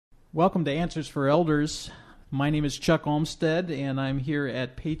Welcome to Answers for Elders. My name is Chuck Olmstead, and I'm here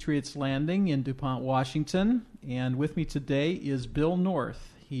at Patriots Landing in DuPont, Washington. And with me today is Bill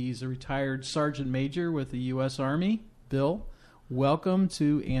North. He's a retired sergeant major with the U.S. Army. Bill, welcome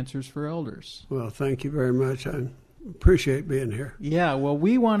to Answers for Elders. Well, thank you very much. I appreciate being here. Yeah, well,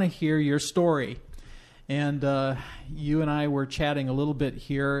 we want to hear your story. And you and I were chatting a little bit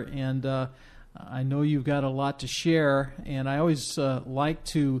here, and I know you've got a lot to share. And I always like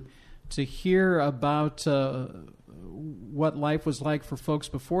to hear about what life was like for folks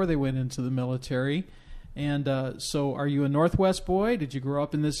before they went into the military. And so are you a Northwest boy? Did you grow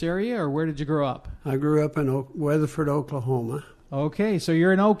up in this area, or where did you grow up? I grew up in Weatherford, Oklahoma. Okay, so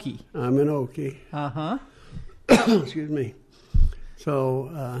you're an Okie. I'm an Okie. Uh-huh. Excuse me.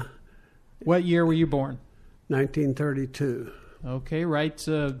 So... what year were you born? 1932. Okay, right.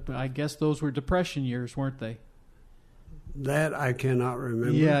 I guess those were Depression years, weren't they? That I cannot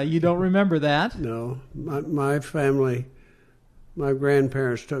remember. Yeah, you don't remember that? No. My family, my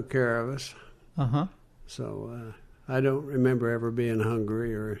grandparents took care of us. Uh-huh. So I don't remember ever being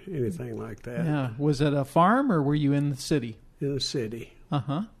hungry or anything like that. Yeah. Was it a farm, or were you in the city? In the city.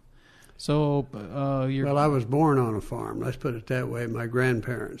 Uh-huh. So you're... Well, I was born on a farm. Let's put it that way. My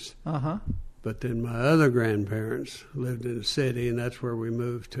grandparents. Uh-huh. But then my other grandparents lived in the city, and that's where we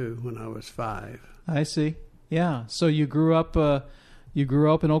moved to when I was 5. I see. Yeah. So you grew up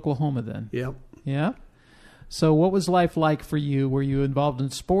in Oklahoma then? Yep. Yeah. So what was life like for you? Were you involved in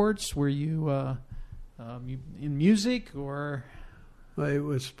sports? Were you in music, or? Well, it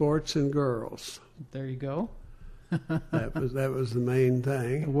was sports and girls. There you go. That was the main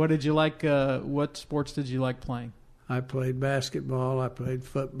thing. What did you like? What sports did you like playing? I played basketball. I played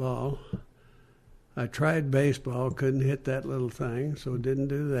football. I tried baseball. Couldn't hit that little thing, so didn't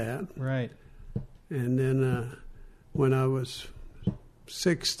do that. Right. And then when I was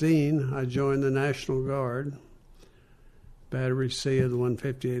 16, I joined the National Guard, Battery C of the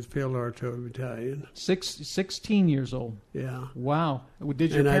 158th Field Artillery Battalion. 16 years old. Yeah. Wow.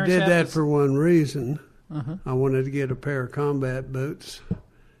 Did your and I parents did have that this? for one reason. Uh-huh. I wanted to get a pair of combat boots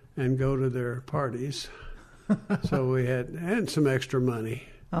and go to their parties. So we had some extra money.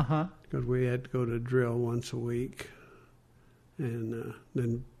 Uh-huh. Because we had to go to drill once a week. And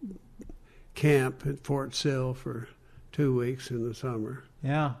then camp at Fort Sill for 2 weeks in the summer.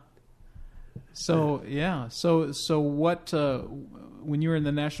 Yeah. So yeah. So what? When you were in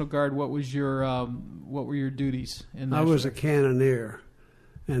the National Guard, what were your duties in the I National was a cannoneer,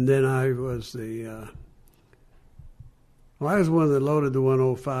 and then I was I was one that loaded the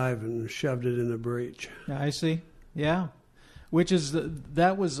 105 and shoved it in the breech. Yeah, I see. Yeah. Which is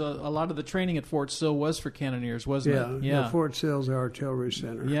that was a lot of the training at Fort Sill was for cannoneers, wasn't it? Yeah. Fort Sill's the artillery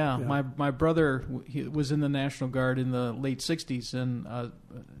center. Yeah. My brother was in the National Guard in the late '60s and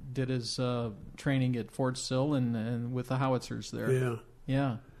did his training at Fort Sill and with the howitzers there. Yeah.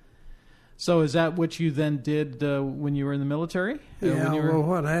 Yeah. So is that what you then did when you were in the military? Yeah. Well,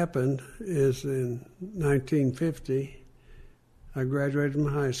 what happened is in 1950, I graduated from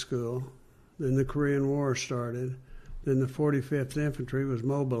high school. Then the Korean War started. Then the 45th Infantry was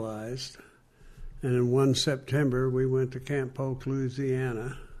mobilized, and in 1 September we went to Camp Polk,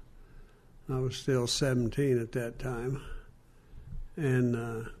 Louisiana. I was still 17 at that time,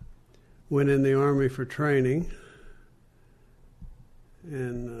 and went in the Army for training,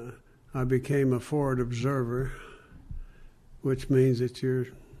 and I became a forward observer, which means that you're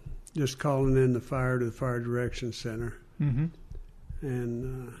just calling in the fire to the Fire Direction Center, Mm-hmm.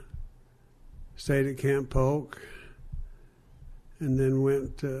 and stayed at Camp Polk. And then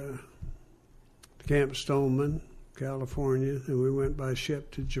went to Camp Stoneman, California. Then we went by ship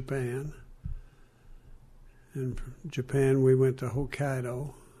to Japan. And from Japan, we went to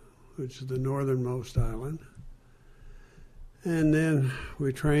Hokkaido, which is the northernmost island. And then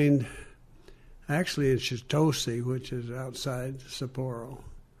we trained actually in Chitose, which is outside Sapporo.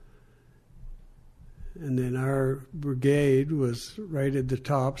 And then our brigade was rated the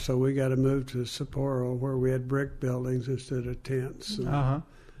top, so we got to move to Sapporo, where we had brick buildings instead of tents and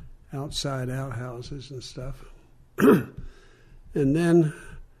outside outhouses and stuff. And then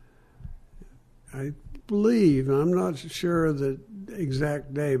I believe, I'm not sure of the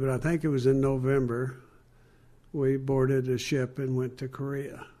exact day, but I think it was in November, we boarded a ship and went to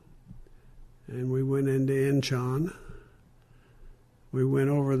Korea. And we went into Incheon. We went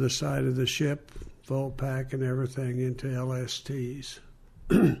over the side of the ship, full pack and everything, into LSTs.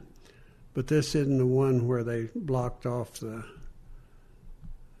 But this isn't the one where they blocked off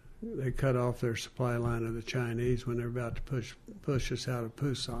they cut off their supply line of the Chinese when they're about to push us out of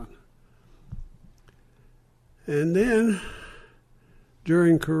Pusan. And then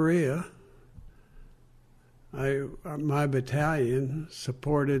during Korea, my battalion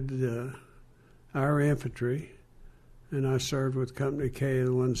supported our infantry, and I served with Company K of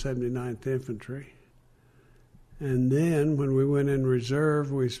the 179th Infantry. And then when we went in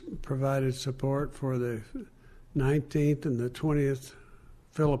reserve, we provided support for the 19th and the 20th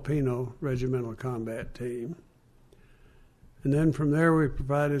Filipino Regimental Combat Team. And then from there, we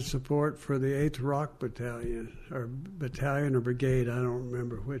provided support for the 8th Rock Battalion or brigade, I don't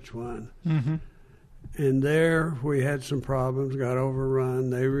remember which one. Mm-hmm. And there we had some problems, got overrun.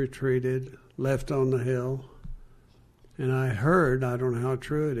 They retreated, left on the hill. And I heard, I don't know how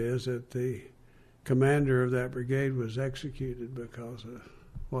true it is, that the commander of that brigade was executed because of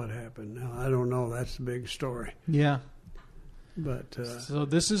what happened. Now, I don't know. That's the big story. Yeah. But so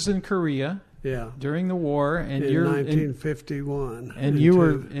this is in Korea. Yeah. During the war, and in you're 1951. And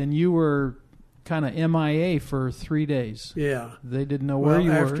you were kind of MIA for 3 days. Yeah. They didn't know where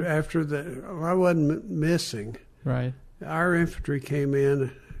you were. I wasn't missing. Right. Our infantry came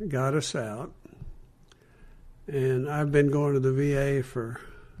in, got us out, and I've been going to the VA for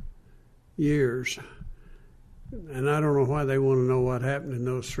years, and I don't know why they want to know what happened in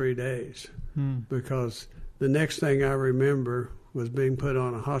those 3 days, because the next thing I remember was being put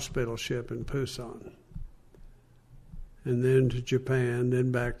on a hospital ship in Busan, and then to Japan,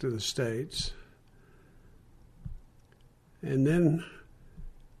 then back to the States. And then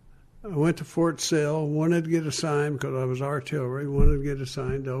I went to Fort Sill, wanted to get assigned because I was artillery, wanted to get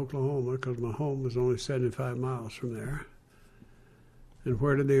assigned to Oklahoma because my home was only 75 miles from there. And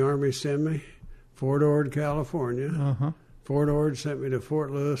where did the Army send me? Fort Ord, California. Uh-huh. Fort Ord sent me to Fort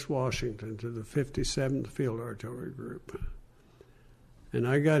Lewis, Washington, to the 57th Field Artillery Group. And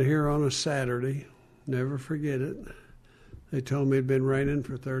I got here on a Saturday, never forget it. They told me it had been raining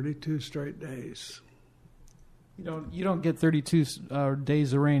for 32 straight days. You don't get 32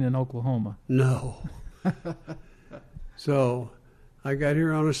 days of rain in Oklahoma. No. So I got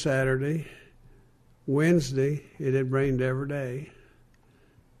here on a Saturday. Wednesday, it had rained every day.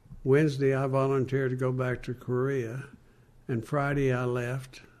 Wednesday, I volunteered to go back to Korea. And Friday, I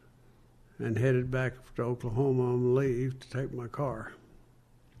left and headed back to Oklahoma on leave to take my car.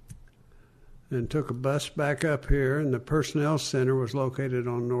 Then took a bus back up here, and the personnel center was located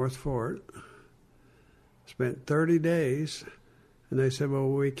on North Fort. Spent 30 days, and they said, well,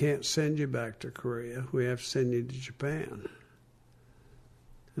 we can't send you back to Korea. We have to send you to Japan.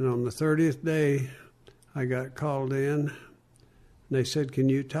 And on the 30th day, I got called in, and they said, can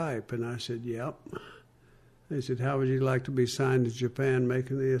you type? And I said, yep. They said, how would you like to be signed to Japan,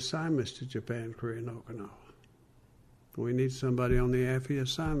 making the assignments to Japan, Korea, and Okinawa? We need somebody on the AFI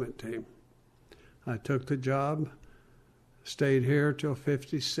assignment team. I took the job, stayed here till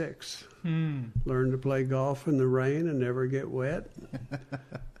 56. Learned to play golf in the rain and never get wet.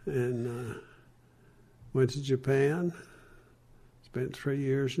 And went to Japan. Spent 3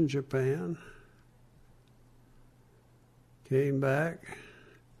 years in Japan. Came back.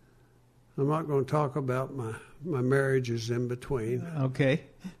 I'm not going to talk about my marriages in between. Okay.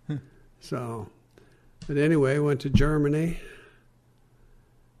 But anyway, went to Germany.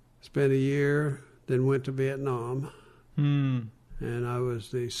 Spent a year, then went to Vietnam. And I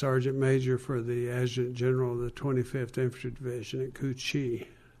was the sergeant major for the adjutant general of the 25th Infantry Division at Cu Chi.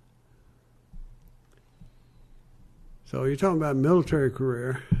 So you're talking about military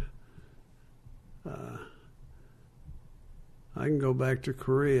career. I can go back to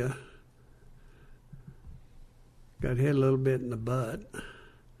Korea. Got hit a little bit in the butt.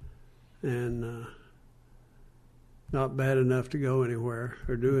 And not bad enough to go anywhere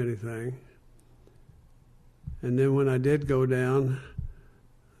or do anything. And then when I did go down,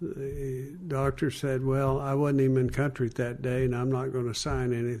 the doctor said, well, I wasn't even in country that day, and I'm not going to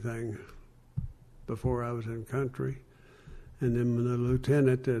sign anything before I was in country. And then the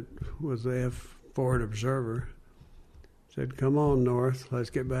lieutenant that was the F-Forward observer said, come on, North, let's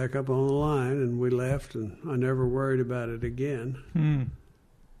get back up on the line. And we left, and I never worried about it again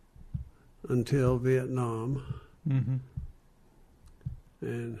until Vietnam. Mm-hmm.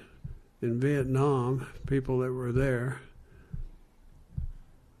 And in Vietnam, people that were there,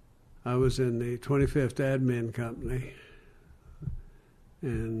 I was in the 25th Admin Company,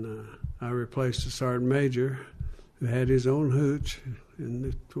 and I replaced a sergeant major who had his own hooch in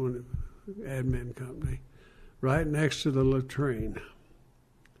the 20th Admin Company, right next to the latrine.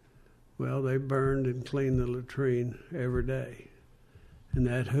 Well, they burned and cleaned the latrine every day, and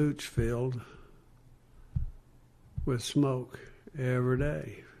that hooch filled with smoke every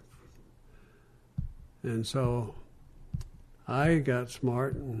day. And so I got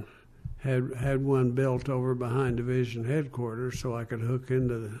smart and had one built over behind division headquarters so I could hook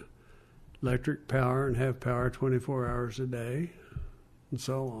into the electric power and have power 24 hours a day, and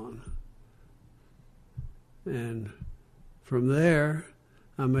so on. And from there,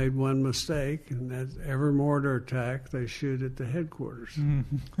 I made one mistake, and that's every mortar attack they shoot at the headquarters.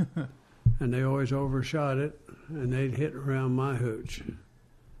 And they always overshot it, and they'd hit around my hooch.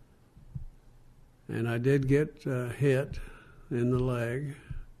 And I did get hit in the leg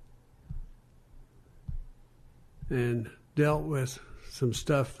and dealt with some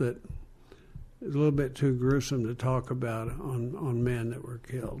stuff that is a little bit too gruesome to talk about on men that were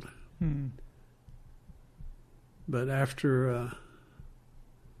killed. But after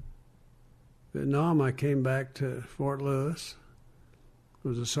Vietnam, I came back to Fort Lewis. I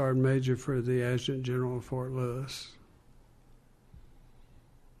was a sergeant major for the Adjutant General of Fort Lewis.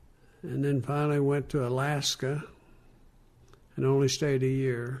 And then finally went to Alaska and only stayed a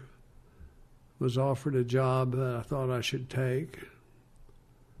year. Was offered a job that I thought I should take.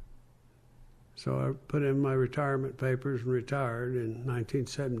 So I put in my retirement papers and retired in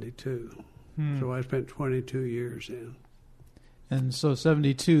 1972. So I spent 22 years in. And so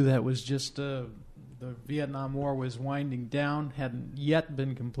 72, that was just the Vietnam War was winding down, hadn't yet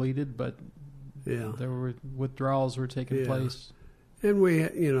been completed, but yeah, there were withdrawals were taking place. And we,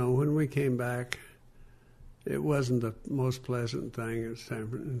 when we came back, it wasn't the most pleasant thing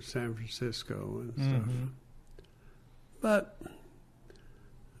in San Francisco and stuff. But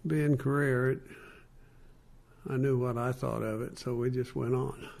being career, I knew what I thought of it, so we just went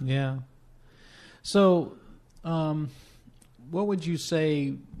on. Yeah. So, what would you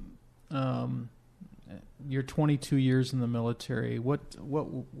say? Your 22 years in the military. What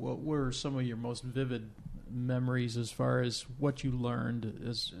were some of your most vivid memories as far as what you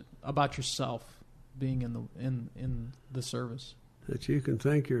learned about yourself being in the service? That you can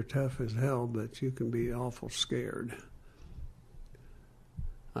think you're tough as hell, but you can be awful scared.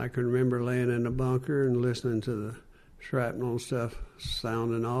 I can remember laying in a bunker and listening to the shrapnel and stuff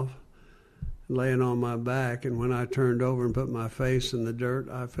sounding off, laying on my back, and when I turned over and put my face in the dirt,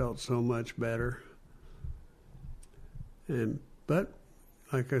 I felt so much better. But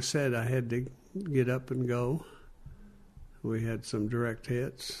like I said, I had to get up and go. We had some direct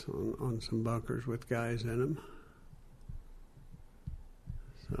hits on some bunkers with guys in them.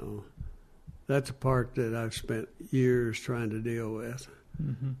 So that's a part that I've spent years trying to deal with.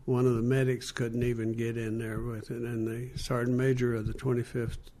 One of the medics couldn't even get in there with it, and the sergeant major of the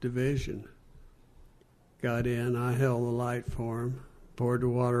 25th Division got in. I held the light for him, poured the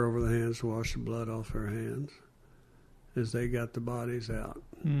water over the hands to wash the blood off their hands as they got the bodies out.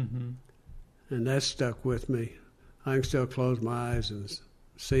 And that stuck with me. I can still close my eyes and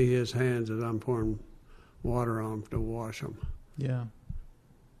see his hands as I'm pouring water on them to wash them. Yeah.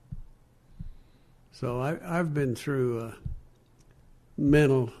 So I've been through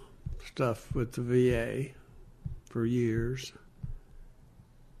mental stuff with the VA for years.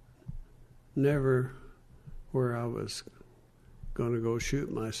 Never where I was going to go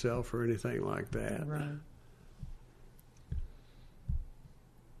shoot myself or anything like that. Right.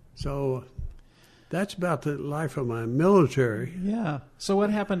 So that's about the life of my military. Yeah. So what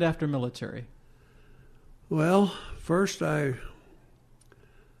happened after military? Well, first they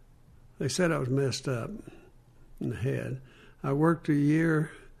said I was messed up in the head. I worked a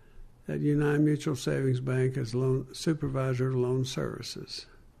year at United Mutual Savings Bank as supervisor of loan services.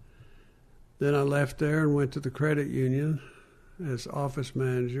 Then I left there and went to the credit union as office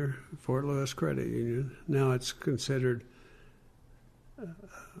manager, Fort Lewis Credit Union. Now it's considered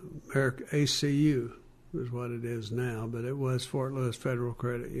ACU is what it is now, but it was Fort Lewis Federal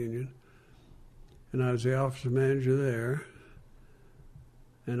Credit Union. And I was the office manager there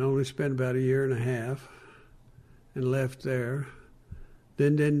and only spent about a year and a half and left there.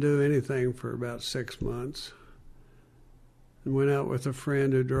 Then didn't do anything for about 6 months and went out with a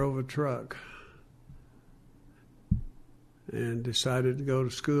friend who drove a truck and decided to go to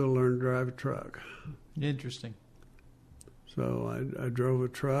school and learn to drive a truck. Interesting. So I drove a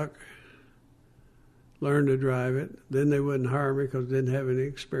truck, learned to drive it. Then they wouldn't hire me because I didn't have any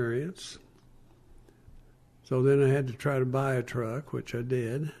experience. So then I had to try to buy a truck, which I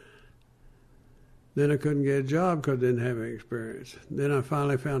did. Then I couldn't get a job because I didn't have any experience. Then I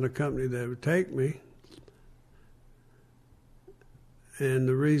finally found a company that would take me. And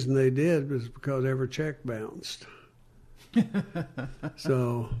the reason they did was because every check bounced.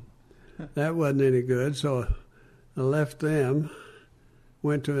 So that wasn't any good. So I left them,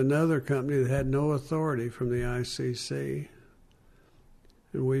 went to another company that had no authority from the ICC,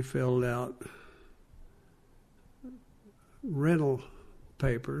 and we filled out rental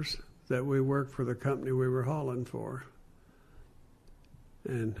papers that we worked for the company we were hauling for.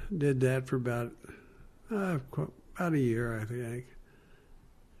 And did that for about a year, I think.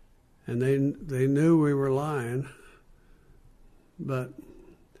 And they knew we were lying, but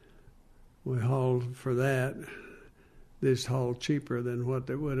we hauled for that. They just hauled cheaper than what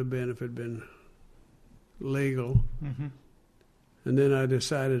it would have been if it had been legal. Mm-hmm. And then I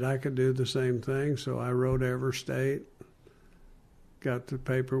decided I could do the same thing, so I wrote Everstate, got the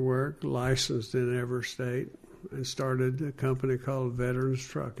paperwork, licensed in Everstate, and started a company called Veterans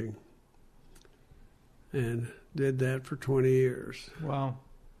Trucking. And did that for 20 years. Wow.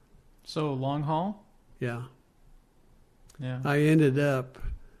 So long haul? Yeah. Yeah. I ended up,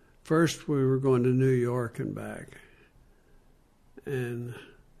 first we were going to New York and back. And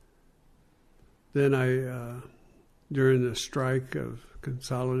then I, during the strike of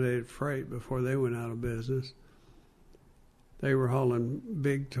Consolidated Freight, before they went out of business, they were hauling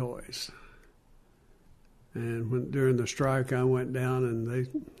big toys. And during the strike, I went down and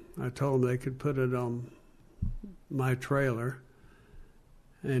I told them they could put it on my trailer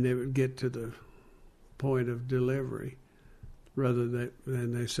and it would get to the point of delivery. Rather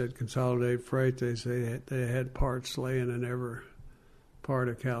than they said Consolidated Freight, they said they had parts laying in every part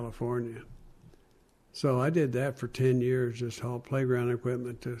of California. So I did that for 10 years, just hauled playground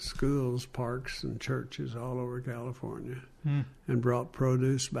equipment to schools, parks, and churches all over California, and brought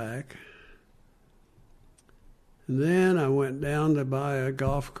produce back. And then I went down to buy a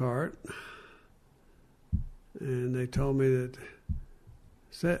golf cart, and they told me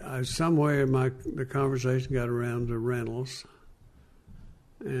that some way the conversation got around to rentals,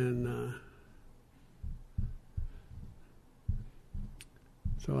 and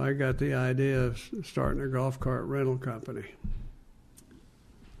so I got the idea of starting a golf cart rental company.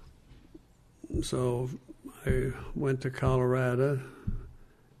 So I went to Colorado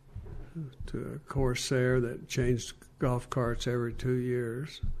to a course there that changed golf carts every 2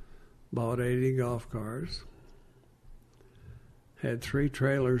 years, bought 80 golf carts, had 3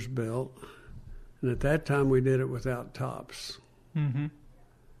 trailers built, and at that time we did it without tops. Mm-hmm.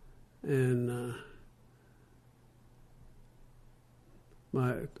 And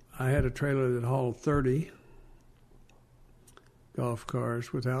I had a trailer that hauled 30 golf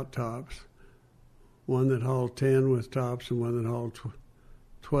cars without tops, one that hauled 10 with tops, and one that hauled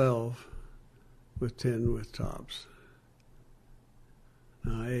 12 with 10 with tops.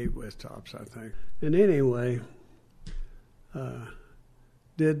 8 with tops, I think. And anyway,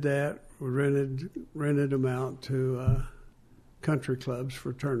 did that, rented them out to country clubs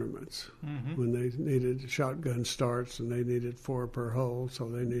for tournaments when they needed shotgun starts and they needed 4 per hole, so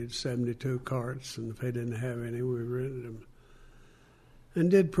they needed 72 carts, and if they didn't have any, we rented them. And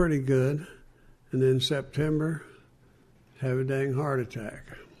did pretty good. And then September, have a dang heart attack.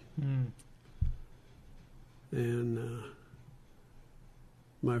 And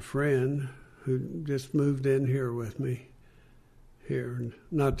my friend, who just moved in here with me,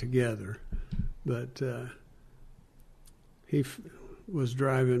 not together, but he was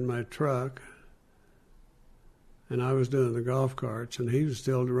driving my truck, and I was doing the golf carts, and he was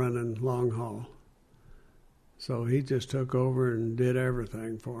still running long haul. So he just took over and did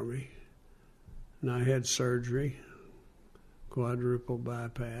everything for me. And I had surgery, quadruple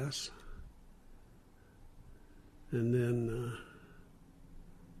bypass. And then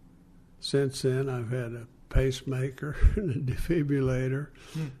since then, I've had a pacemaker and a defibrillator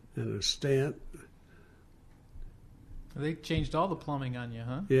and a stent. They changed all the plumbing on you,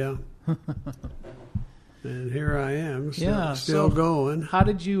 huh? Yeah. And here I am, still going. How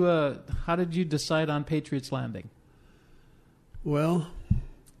did you decide on Patriots Landing? Well,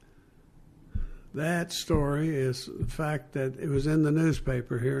 that story is the fact that it was in the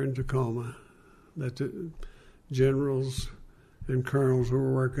newspaper here in Tacoma that the generals and colonels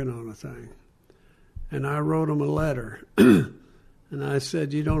were working on a thing. And I wrote them a letter. And I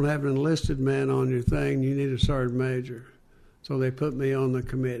said, you don't have an enlisted man on your thing, you need a sergeant major. So they put me on the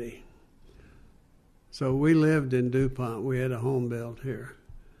committee. So we lived in DuPont. We had a home built here.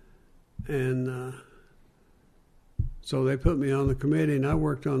 And so they put me on the committee, and I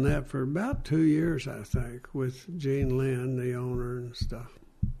worked on that for about 2 years, I think, with Gene Lynn, the owner and stuff.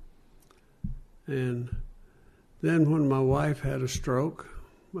 And then when my wife had a stroke,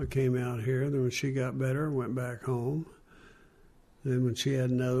 I came out here. Then when she got better, I went back home. Then when she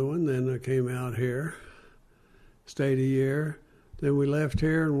had another one, then I came out here, stayed a year. Then we left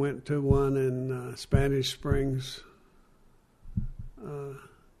here and went to one in Spanish Springs,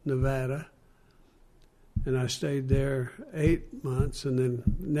 Nevada. And I stayed there 8 months and then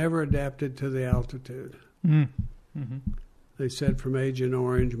never adapted to the altitude. Mm-hmm. they said from Agent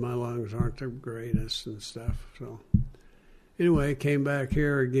Orange my lungs aren't the greatest and stuff. So anyway, came back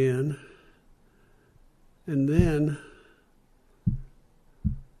here again. And then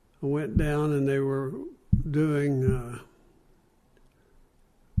I went down and they were doing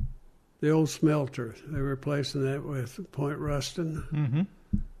the old smelter. They were replacing that with Point Ruston. Mm-hmm.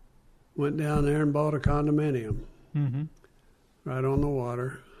 Went down there and bought a condominium right on the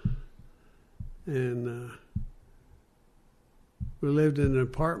water. And we lived in an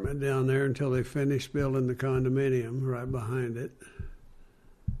apartment down there until they finished building the condominium right behind it.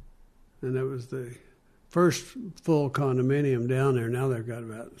 And that was the first full condominium down there. Now they've got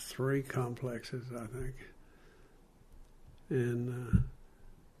about 3 complexes, I think. And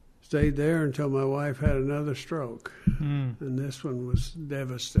stayed there until my wife had another stroke. And this one was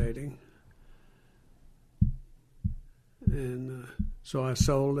devastating. And so I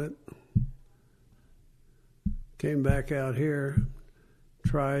sold it. Came back out here,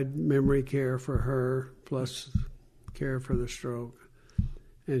 tried memory care for her, plus care for the stroke.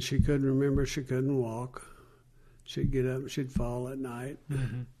 And she couldn't remember, she couldn't walk. She'd get up, she'd fall at night.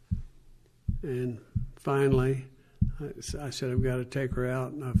 And finally, I said, I've got to take her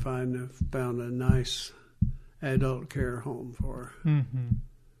out, and I found a nice adult care home for her.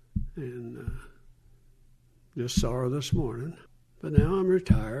 And just saw her this morning. But now I'm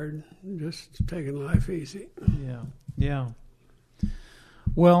retired, just taking life easy. Yeah.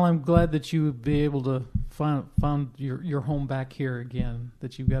 Well, I'm glad that you would be able to find your home back here again,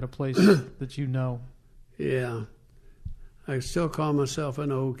 that you've got a place that you know. Yeah. I still call myself an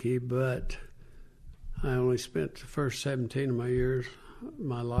Okie, but I only spent the first 17 of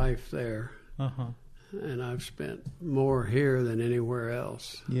my life there. And I've spent more here than anywhere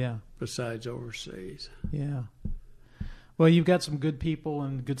else. Yeah. Besides overseas. Yeah. Well, you've got some good people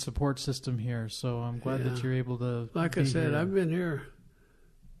and good support system here, so I'm glad that you're able to. Like I said, I've been here.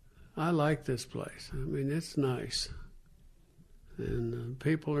 I like this place. I mean, it's nice. And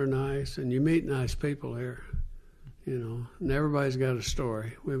people are nice, and you meet nice people here. You know, and everybody's got a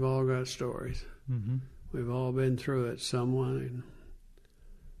story. We've all got stories. We've all been through it, someone.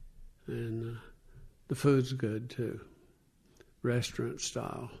 And the food's good, too. Restaurant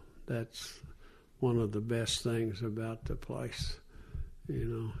style. That's one of the best things about the place. You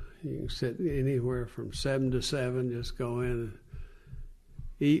know, you can sit anywhere from 7 to 7, just go in and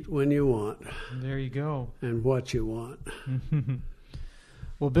eat when you want. There you go. And what you want.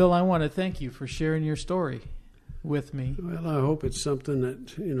 Well, Bill, I want to thank you for sharing your story with me. Well, I hope it's something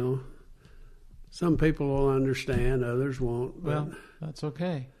that, you know, some people will understand, others won't. Well, that's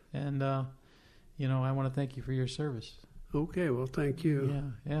okay. And, you know, I want to thank you for your service. Okay, well, thank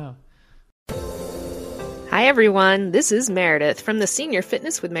you. Yeah. Hi, everyone. This is Meredith from the Senior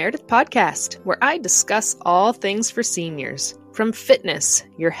Fitness with Meredith podcast, where I discuss all things for seniors. From fitness,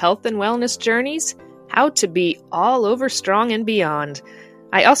 your health and wellness journeys, how to be all over strong and beyond.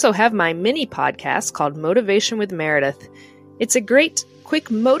 I also have my mini podcast called Motivation with Meredith. It's a great, quick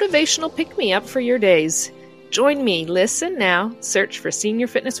motivational pick-me-up for your days. Join me, listen now, search for Senior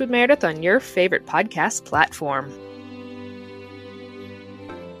Fitness with Meredith on your favorite podcast platform.